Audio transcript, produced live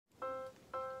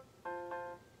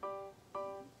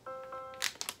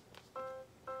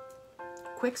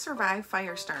Quick Survive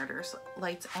Fire Starters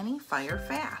lights any fire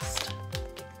fast.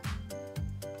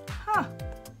 Huh.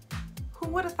 Who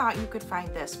would have thought you could find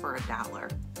this for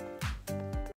 $1?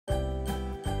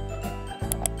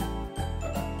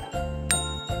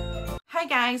 Hi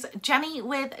guys, Jenny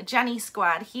with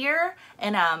JennySquad here,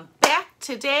 and I'm back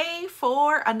today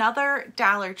for another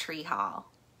Dollar Tree haul.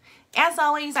 As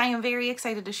always, I am very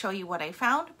excited to show you what I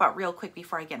found, but real quick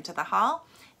before I get into the haul,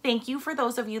 thank you for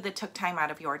those of you that took time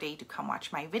out of your day to come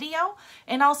watch my video,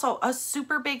 and also a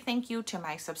super big thank you to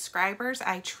my subscribers.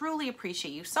 I truly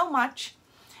appreciate you so much.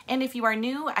 And if you are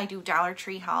new, I do Dollar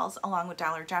Tree hauls along with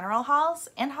Dollar General hauls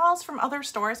and hauls from other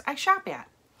stores I shop at.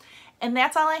 And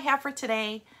that's all I have for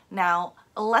today. Now,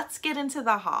 let's get into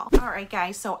the haul. All right,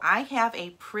 guys, so I have a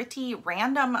pretty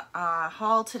random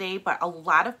haul today, but a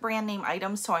lot of brand name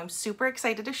items, so I'm super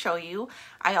excited to show you.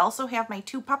 I also have my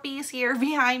two puppies here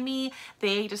behind me.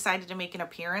 They decided to make an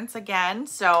appearance again,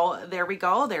 so there we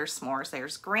go. There's S'mores,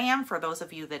 there's Graham, for those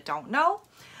of you that don't know.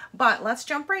 But let's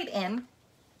jump right in.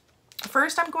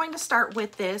 First, I'm going to start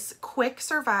with this Quick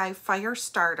Survive Fire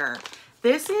Starter.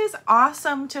 This is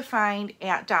awesome to find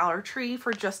at Dollar Tree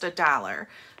for just $1.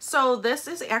 So this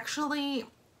is actually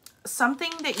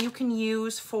something that you can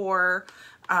use for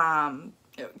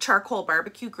charcoal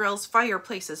barbecue grills,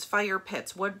 fireplaces, fire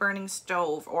pits, wood burning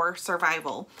stove, or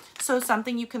survival. So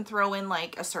something you can throw in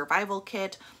like a survival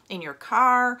kit in your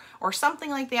car or something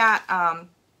like that.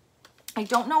 I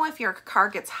don't know if your car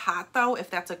gets hot though, if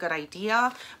that's a good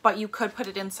idea, but you could put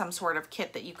it in some sort of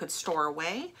kit that you could store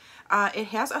away. It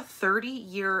has a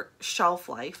 30-year shelf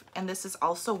life, and this is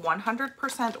also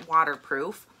 100%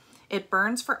 waterproof. It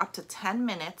burns for up to 10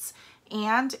 minutes,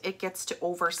 and it gets to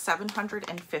over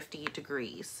 750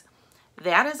 degrees.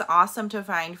 That is awesome to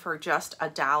find for just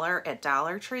 $1 at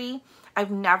Dollar Tree.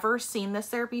 I've never seen this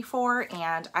there before,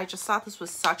 and I just thought this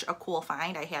was such a cool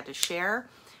find I had to share.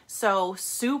 So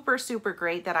super, super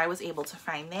great that I was able to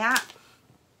find that.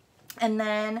 And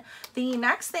then the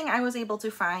next thing I was able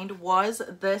to find was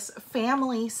this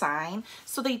family sign.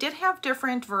 So they did have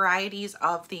different varieties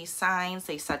of these signs.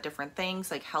 They said different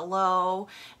things like hello,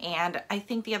 and I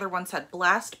think the other one said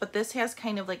blessed, but this has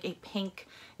kind of like a pink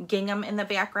gingham in the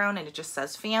background and it just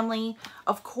says family.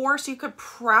 Of course, you could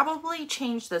probably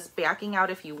change this backing out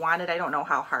if you wanted. I don't know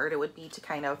how hard it would be to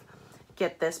kind of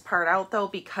get this part out though,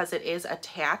 because it is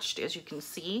attached, as you can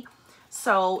see.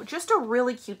 So just a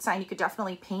really cute sign. You could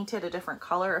definitely paint it a different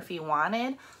color if you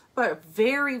wanted, but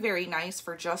very, very nice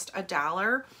for just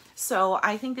 $1. So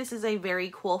I think this is a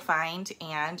very cool find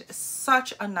and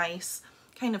such a nice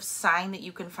kind of sign that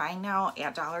you can find now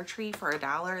at Dollar Tree for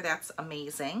 $1. That's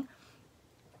amazing.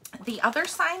 The other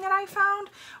sign that I found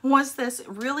was this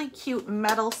really cute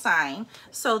metal sign.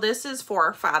 So this is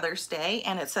for Father's Day,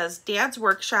 and it says Dad's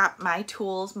Workshop, My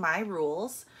Tools, My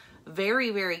Rules. Very,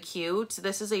 very cute.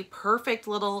 This is a perfect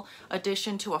little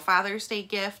addition to a Father's Day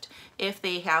gift if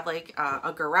they have like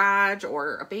a garage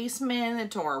or a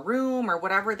basement or a room or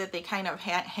whatever that they kind of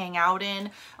hang out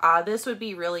in. This would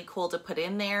be really cool to put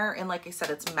in there, and like I said,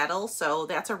 it's metal, so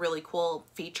that's a really cool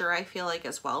feature I feel like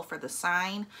as well for the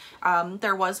sign.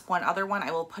 There was one other one, I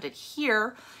will put it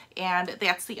here, and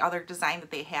that's the other design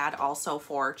that they had also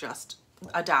for just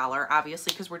 $1,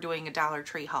 obviously, because we're doing a Dollar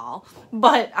Tree haul,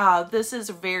 but this is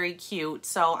very cute.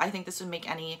 So I think this would make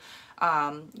any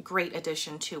great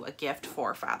addition to a gift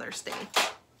for Father's Day.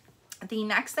 The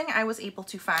next thing I was able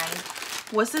to find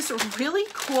was this really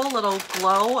cool little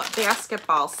glow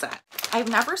basketball set. I've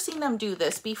never seen them do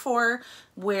this before,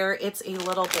 where it's a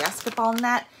little basketball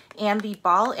net and the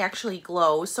ball actually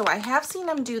glows. So I have seen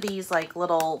them do these like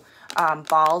little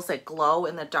balls that glow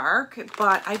in the dark,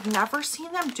 but I've never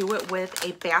seen them do it with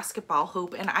a basketball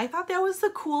hoop, and I thought that was the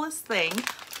coolest thing.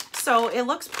 So it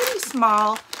looks pretty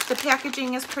small. The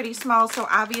packaging is pretty small, so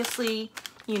obviously,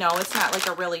 you know, it's not like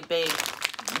a really big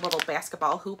little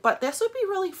basketball hoop, but this would be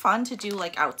really fun to do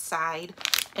like outside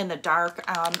in the dark.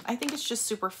 I think it's just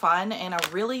super fun and a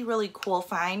really, really cool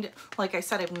find. Like I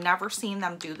said, I've never seen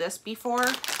them do this before,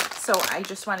 so I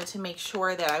just wanted to make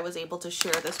sure that I was able to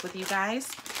share this with you guys.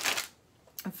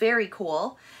 Very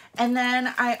cool. And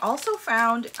then I also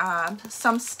found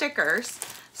some stickers.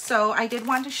 So I did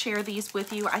want to share these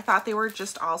with you. I thought they were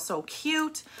just all so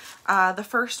cute. The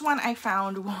first one I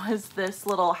found was this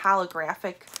little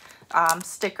holographic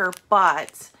sticker,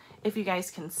 but if you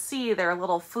guys can see, they're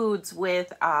little foods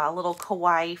with little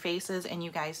kawaii faces, and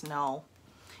you guys know,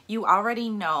 you already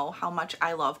know how much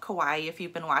I love kawaii if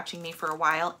you've been watching me for a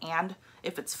while, and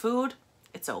if it's food,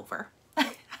 it's over.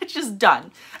 It's just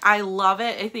done. I love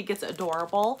it. I think it's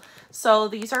adorable. So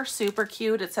these are super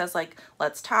cute. It says like,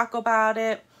 let's talk about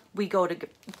it. we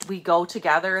go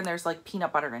together, and there's like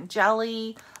peanut butter and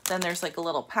jelly. Then there's like a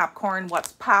little popcorn,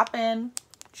 what's poppin'.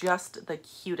 Just the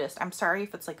cutest. I'm sorry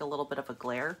if it's like a little bit of a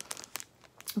glare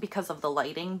because of the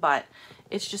lighting, but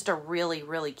it's just a really,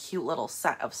 really cute little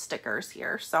set of stickers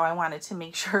here. So I wanted to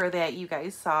make sure that you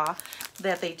guys saw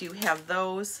that they do have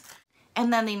those.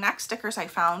 And then the next stickers I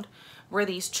found were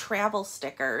these travel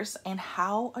stickers, and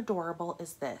how adorable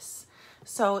is this?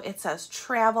 So it says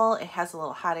travel, it has a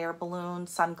little hot air balloon,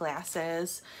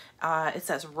 sunglasses, it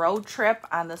says road trip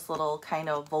on this little kind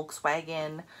of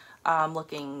Volkswagen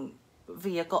looking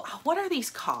vehicle. What are these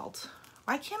called?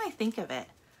 Why can't I think of it?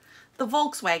 The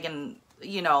Volkswagen,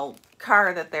 you know,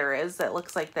 car that there is that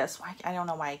looks like this. I don't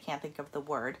know why I can't think of the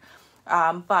word,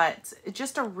 but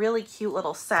just a really cute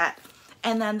little set.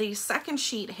 And then the second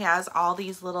sheet has all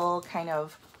these little kind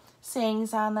of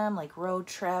sayings on them, like road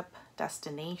trip,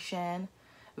 destination.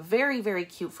 Very, very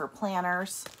cute for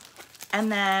planners.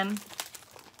 And then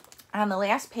on the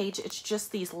last page, it's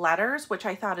just these letters, which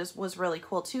I thought was really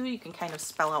cool too. You can kind of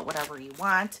spell out whatever you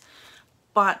want,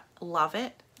 but love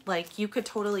it. Like, you could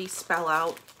totally spell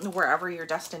out wherever your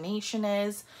destination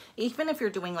is. Even if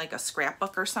you're doing like a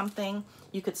scrapbook or something,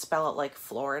 you could spell out like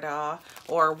Florida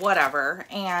or whatever,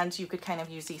 and you could kind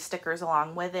of use these stickers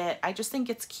along with it. I just think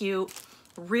it's cute.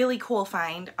 Really cool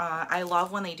find. I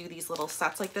love when they do these little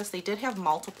sets like this. They did have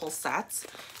multiple sets,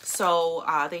 so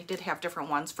they did have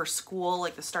different ones for school,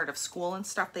 like the start of school and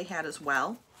stuff they had as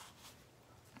well.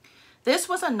 This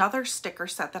was another sticker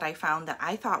set that I found that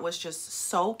I thought was just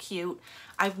so cute.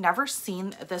 I've never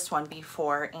seen this one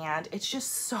before, and it's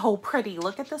just so pretty.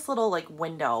 Look at this little like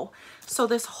window. So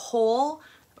this whole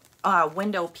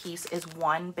window piece is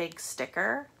one big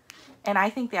sticker, and I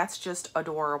think that's just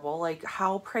adorable. Like,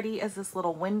 how pretty is this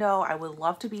little window? I would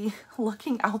love to be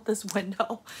looking out this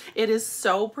window. It is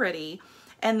so pretty.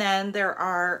 And then there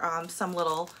are some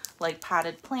little like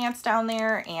potted plants down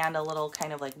there and a little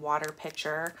kind of like water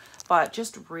pitcher, but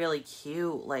just really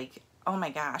cute. Like, oh my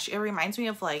gosh, it reminds me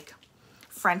of like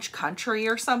French country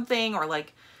or something, or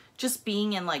like just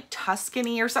being in like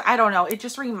Tuscany or something. I don't know. It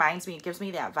just reminds me, it gives me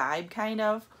that vibe kind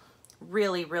of.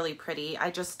 Really, really pretty.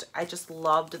 I just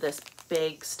loved this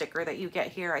big sticker that you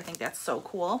get here. I think that's so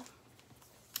cool.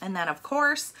 And then of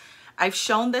course, I've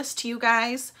shown this to you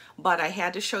guys, but I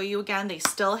had to show you again. They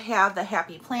still have the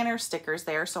Happy Planner stickers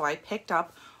there, so I picked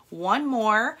up one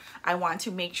more. I want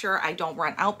to make sure I don't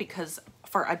run out, because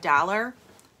for $1,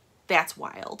 that's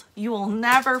wild. You will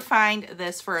never find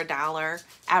this for $1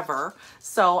 ever.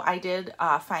 So I did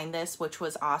find this, which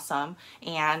was awesome.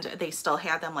 And they still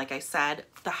had them, like I said.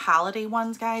 The holiday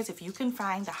ones, guys, if you can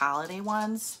find the holiday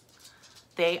ones,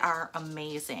 they are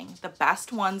amazing. The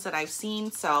best ones that I've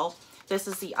seen. So this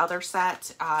is the other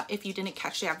set. If you didn't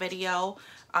catch that video,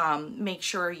 make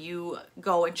sure you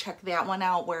go and check that one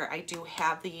out, where I do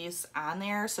have these on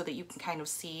there so that you can kind of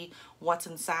see what's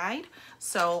inside.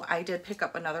 So I did pick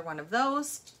up another one of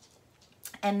those.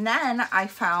 And then I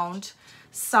found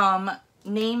some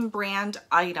name brand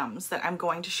items that I'm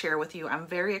going to share with you. I'm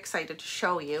very excited to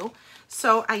show you.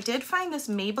 So I did find this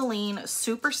Maybelline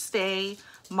Super Stay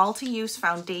Multi-Use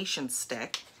Foundation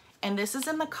Stick, and this is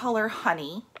in the color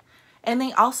Honey. And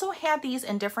they also had these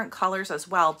in different colors as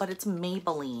well, but it's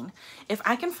Maybelline. If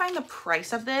I can find the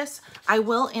price of this, I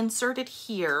will insert it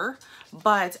here,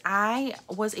 but I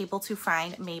was able to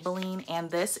find Maybelline, and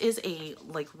this is a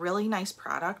like really nice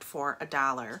product for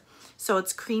 $1. So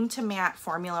it's cream to matte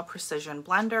formula precision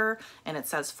blender, and it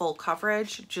says full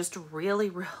coverage. Just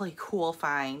really, really cool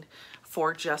find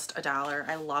for just $1.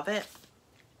 I love it.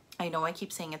 I know I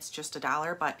keep saying it's just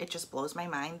 $1, but it just blows my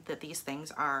mind that these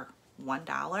things are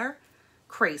 $1.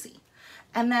 Crazy.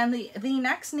 And then the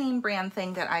next name brand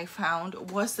thing that I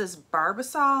found was this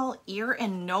Barbasol ear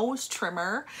and nose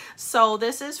trimmer. So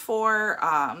this is for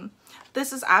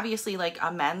this is obviously like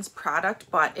a men's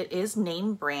product, but it is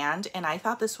name brand, and I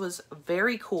thought this was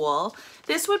very cool.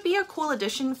 This would be a cool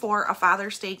addition for a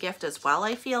Father's Day gift as well,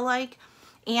 I feel like.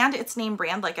 And it's name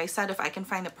brand. Like I said, if I can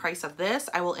find the price of this,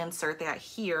 I will insert that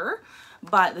here.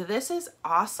 But this is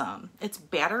awesome. It's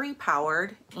battery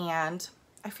powered, and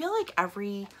I feel like I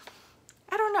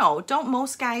don't know, don't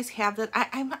most guys have that?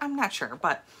 I'm not sure,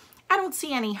 but I don't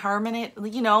see any harm in it.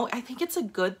 You know, I think it's a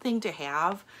good thing to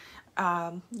have.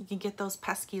 You can get those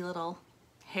pesky little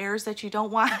hairs that you don't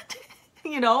want,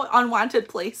 you know, unwanted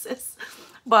places.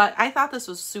 But I thought this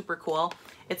was super cool.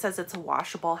 It says it's a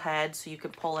washable head, so you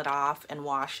could pull it off and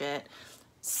wash it.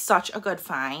 Such a good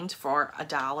find for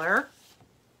 $1,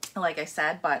 like I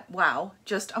said, but wow,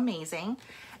 just amazing.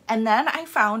 And then I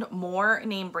found more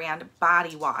name brand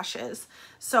body washes.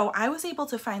 So I was able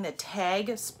to find the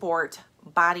Tag Sport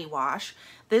body wash.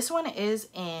 This one is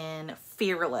in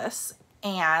Fearless,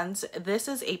 and this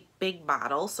is a big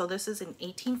bottle. So this is in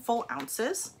 18 full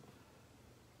ounces.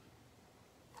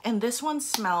 And this one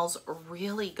smells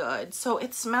really good. So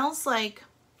it smells like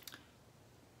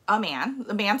a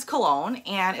man's cologne,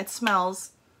 and it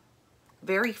smells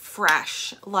very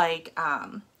fresh, like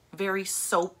very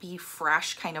soapy,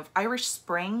 fresh kind of Irish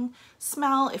Spring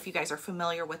smell, if you guys are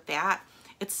familiar with that.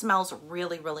 It smells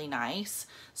really, really nice.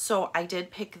 So I did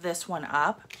pick this one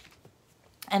up.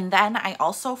 And then I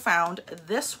also found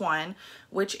this one,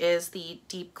 which is the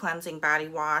Deep Cleansing Body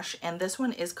Wash. And this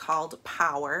one is called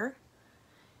Power.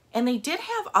 And they did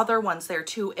have other ones there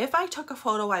too. If I took a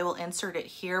photo, I will insert it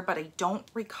here, but I don't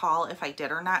recall if I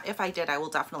did or not. If I did, I will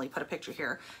definitely put a picture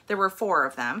here. There were 4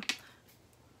 of them.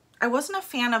 I wasn't a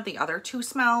fan of the other 2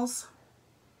 smells.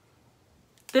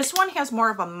 This one has more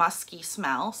of a musky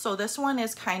smell. So this one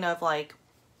is kind of like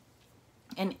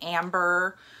an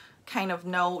amber kind of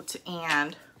note,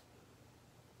 and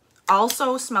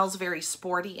also smells very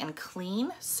sporty and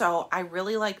clean. So I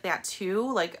really like that too.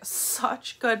 Like,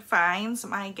 such good finds.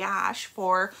 My gosh,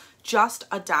 for just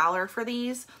 $1 for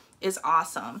these is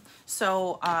awesome.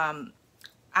 So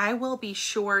I will be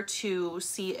sure to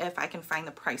see if I can find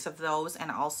the price of those, and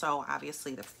also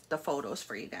obviously the photos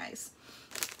for you guys.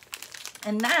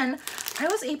 And then I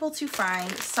was able to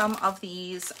find some of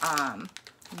these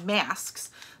masks.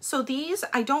 So these,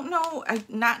 I don't know,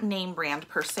 not name brand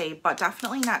per se, but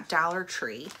definitely not Dollar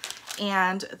Tree.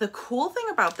 And the cool thing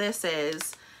about this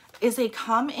is they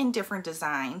come in different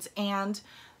designs. And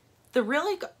the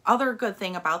really other good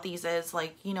thing about these is,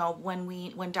 like, you know,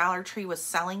 when Dollar Tree was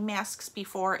selling masks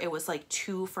before, it was like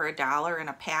 2 for $1 in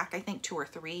a pack. I think 2 or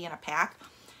 3 in a pack.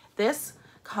 This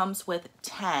comes with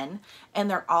 10, and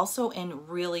they're also in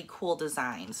really cool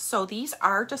designs. So these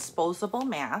are disposable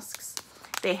masks.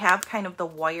 They have kind of the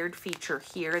wired feature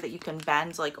here that you can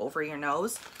bend like over your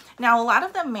nose. Now, a lot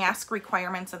of the mask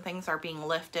requirements and things are being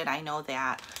lifted, I know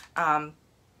that.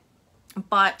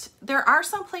 But there are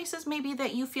some places maybe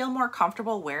that you feel more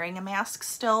comfortable wearing a mask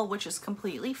still, which is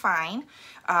completely fine.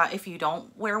 If you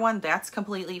don't wear one, that's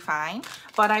completely fine.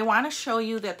 But I want to show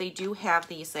you that they do have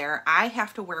these there. I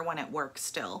have to wear one at work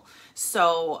still.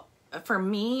 So for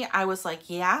me, I was like,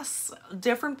 yes,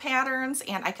 different patterns,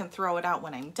 and I can throw it out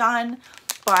when I'm done.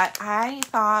 But I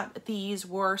thought these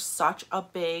were such a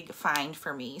big find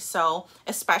for me. So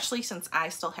especially since I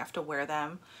still have to wear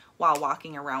them while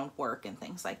walking around work and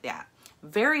things like that.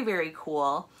 Very, very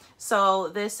cool. So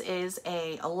this is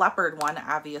a leopard one,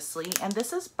 obviously, and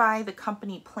this is by the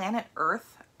company Planet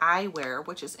Earth Eyewear,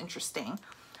 which is interesting.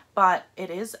 But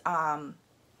it is,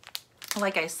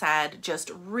 like I said,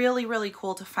 just really, really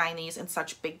cool to find these in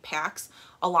such big packs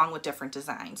along with different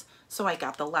designs. So I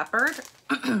got the leopard.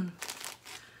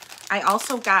 I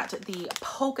also got the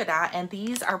polka dot, and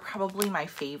these are probably my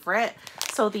favorite.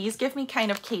 So these give me kind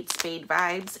of Kate Spade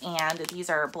vibes, and these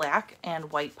are black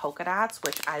and white polka dots,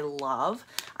 which I love.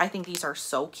 I think these are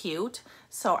so cute.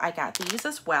 So I got these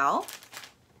as well.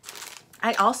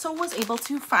 I also was able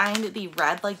to find the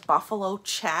red like buffalo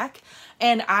check,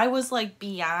 and I was like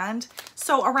beyond.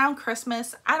 So around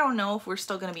Christmas, I don't know if we're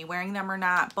still going to be wearing them or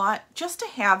not, but just to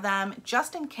have them,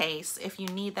 just in case, if you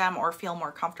need them or feel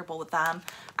more comfortable with them,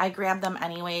 I grabbed them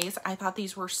anyways. I thought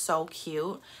these were so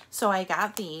cute. So I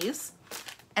got these.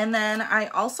 And then I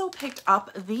also picked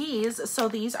up these. So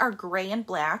these are gray and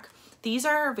black. These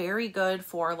are very good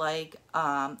for like,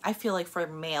 I feel like for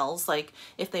males, like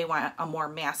if they want a more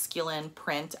masculine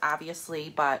print,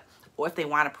 obviously, but or if they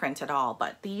want to print at all.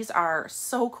 But these are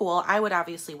so cool. I would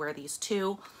obviously wear these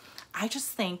too. I just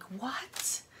think,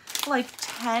 what? Like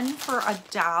 10 for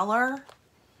 $1?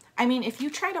 I mean, if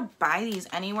you try to buy these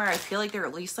anywhere, I feel like they're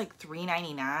at least like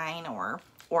 $3.99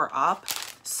 or up.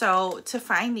 So to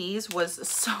find these was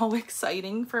so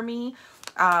exciting for me.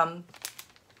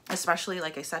 Especially,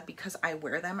 like I said, because I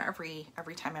wear them every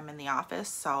time I'm in the office.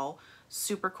 So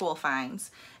super cool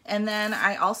finds. And then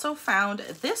I also found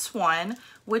this one,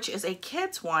 which is a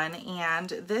kid's one, and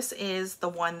this is the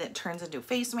one that turns into a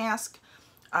face mask.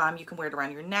 You can wear it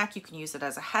around your neck. You can use it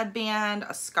as a headband,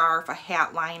 a scarf, a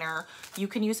hat liner. You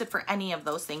can use it for any of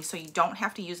those things, so you don't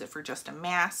have to use it for just a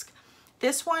mask.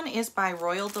 This one is by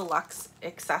Royal Deluxe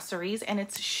Accessories, and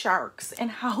it's sharks. And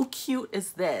how cute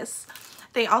is this?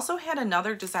 They also had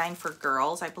another design for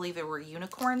girls. I believe there were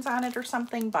unicorns on it or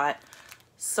something, but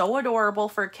so adorable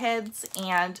for kids.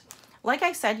 And like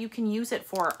I said, you can use it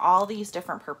for all these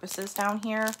different purposes down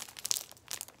here.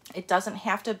 It doesn't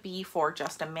have to be for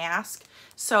just a mask.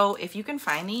 So if you can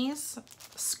find these,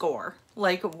 score.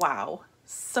 Like, wow.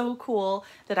 So cool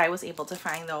that I was able to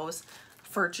find those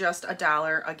for just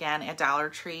 $1 again at Dollar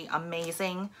Tree.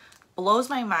 Amazing. Blows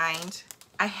my mind.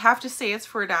 I have to say it's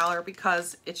for $1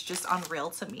 because it's just unreal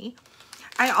to me.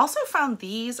 I also found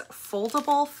these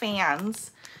foldable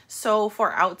fans. So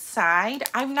for outside,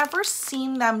 I've never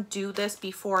seen them do this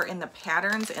before in the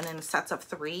patterns and in sets of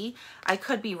 3. I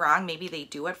could be wrong. Maybe they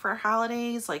do it for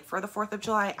holidays, like for the 4th of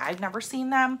July. I've never seen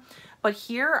them. But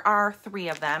here are 3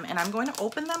 of them, and I'm going to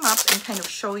open them up and kind of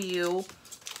show you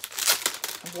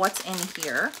what's in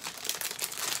here.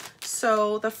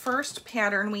 So the first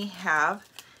pattern we have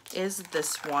is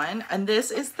this one, and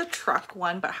this is the truck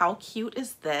one, but how cute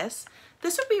is this?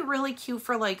 This would be really cute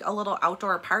for like a little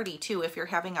outdoor party too, if you're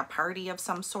having a party of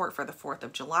some sort for the 4th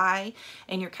of July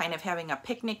and you're kind of having a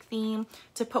picnic theme.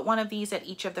 To put one of these at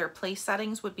each of their place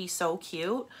settings would be so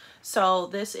cute. So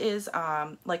this is,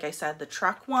 like I said, the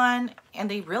truck one,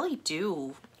 and they really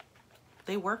do,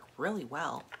 they work really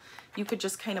well. You could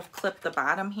just kind of clip the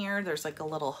bottom here. There's like a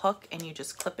little hook and you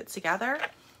just clip it together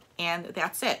and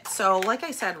that's it. So like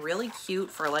I said, really cute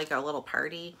for like a little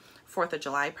party, 4th of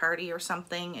July party or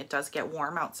something. It does get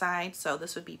warm outside, so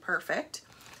this would be perfect.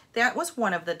 That was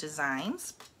one of the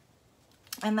designs.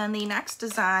 And then the next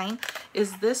design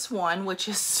is this one, which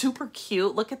is super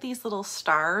cute. Look at these little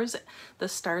stars, the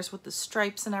stars with the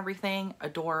stripes and everything.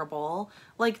 Adorable.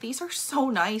 Like, these are so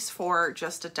nice for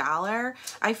just $1.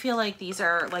 I feel like these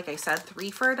are, like I said,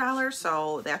 3 for $1,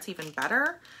 so that's even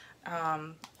better.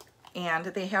 And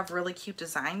they have really cute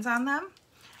designs on them.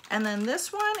 And then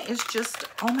this one is just,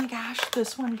 oh my gosh,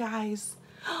 this one, guys.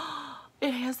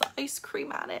 It has the ice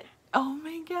cream on it. Oh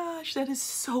my gosh, that is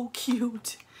so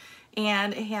cute.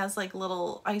 And it has like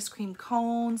little ice cream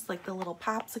cones, like the little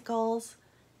popsicles.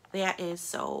 That is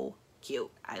so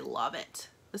cute. I love it.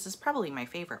 This is probably my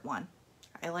favorite one.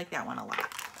 I like that one a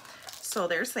lot. So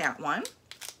there's that one.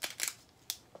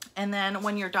 And then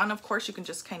when you're done, of course, you can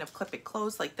just kind of clip it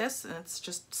closed like this. And it's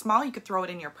just small. You could throw it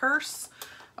in your purse.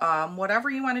 Whatever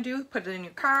you want to do, put it in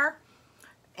your car.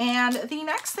 And the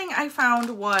next thing I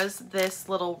found was this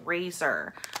little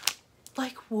razor.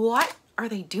 Like, what are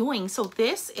they doing? So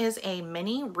this is a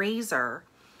mini razor,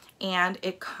 and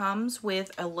it comes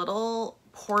with a little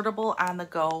portable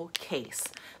on-the-go case.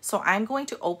 So I'm going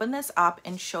to open this up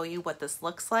and show you what this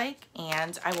looks like,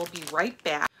 and I will be right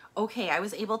back. Okay, I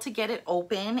was able to get it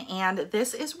open, and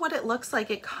this is what it looks like.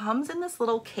 It comes in this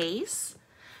little case,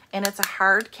 and it's a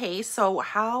hard case. So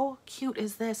how cute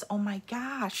is this? Oh my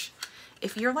gosh.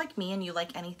 If you're like me and you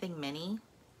like anything mini,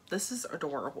 this is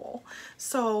adorable.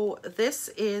 So this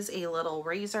is a little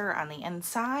razor on the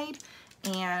inside,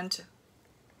 and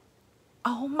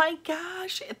oh my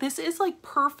gosh, this is like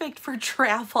perfect for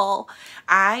travel.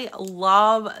 I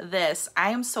love this. I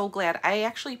am so glad. I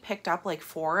actually picked up like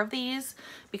 4 of these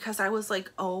because I was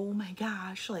like, oh my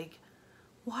gosh, like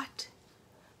what?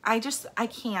 I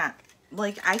can't.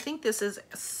 Like, I think this is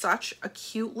such a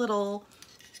cute little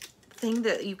thing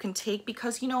that you can take,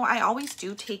 because, you know, I always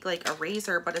do take like a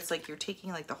razor, but it's like you're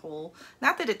taking like the whole,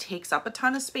 not that it takes up a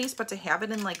ton of space, but to have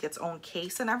it in like its own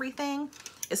case and everything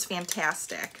is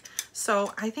fantastic.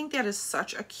 So I think that is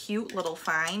such a cute little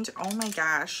find. Oh my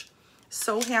gosh.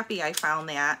 So happy I found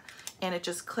that. And it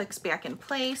just clicks back in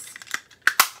place.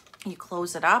 You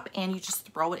close it up and you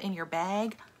just throw it in your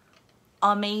bag.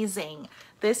 Amazing.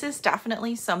 This is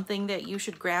definitely something that you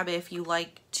should grab if you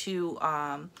like to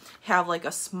have like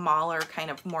a smaller,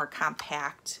 kind of more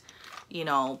compact, you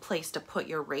know, place to put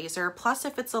your razor. Plus,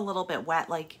 if it's a little bit wet,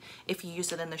 like if you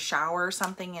use it in the shower or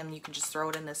something and you can just throw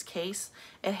it in this case,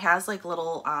 it has like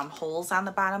little holes on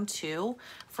the bottom too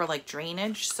for like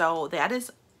drainage. So that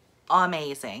is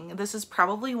amazing. This is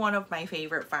probably one of my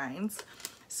favorite finds.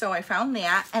 So I found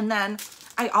that. And then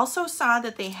I also saw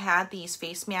that they had these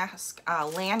face mask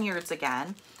lanyards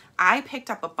again. I picked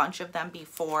up a bunch of them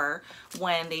before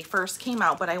when they first came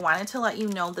out, but I wanted to let you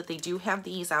know that they do have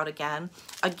these out again.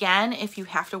 Again, if you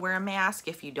have to wear a mask,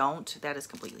 if you don't, that is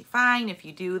completely fine. If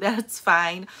you do, that's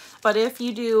fine. But if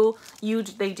you do,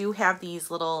 they do have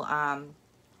these little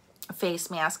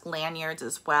face mask lanyards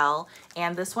as well,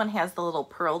 and this one has the little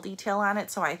pearl detail on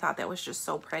it, so I thought that was just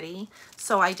so pretty.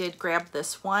 So I did grab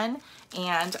this one,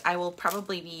 and I will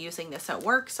probably be using this at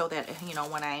work so that, you know,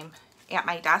 when I'm at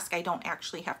my desk, I don't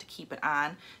actually have to keep it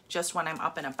on, just when I'm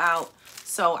up and about.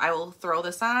 So I will throw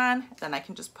this on, then I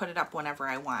can just put it up whenever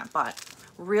I want. But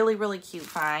really, really cute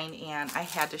find, and I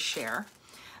had to share.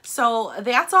 So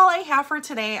that's all I have for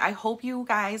today. I hope you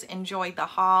guys enjoyed the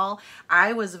haul.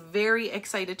 I was very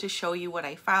excited to show you what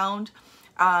I found.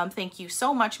 Thank you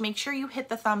so much. Make sure you hit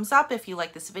the thumbs up if you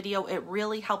like this video. It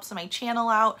really helps my channel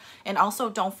out. And also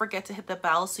don't forget to hit the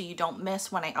bell so you don't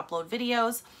miss when I upload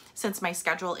videos, since my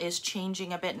schedule is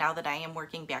changing a bit now that I am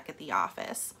working back at the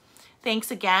office.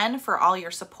 Thanks again for all your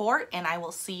support, and I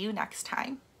will see you next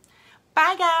time.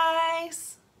 Bye,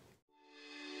 guys.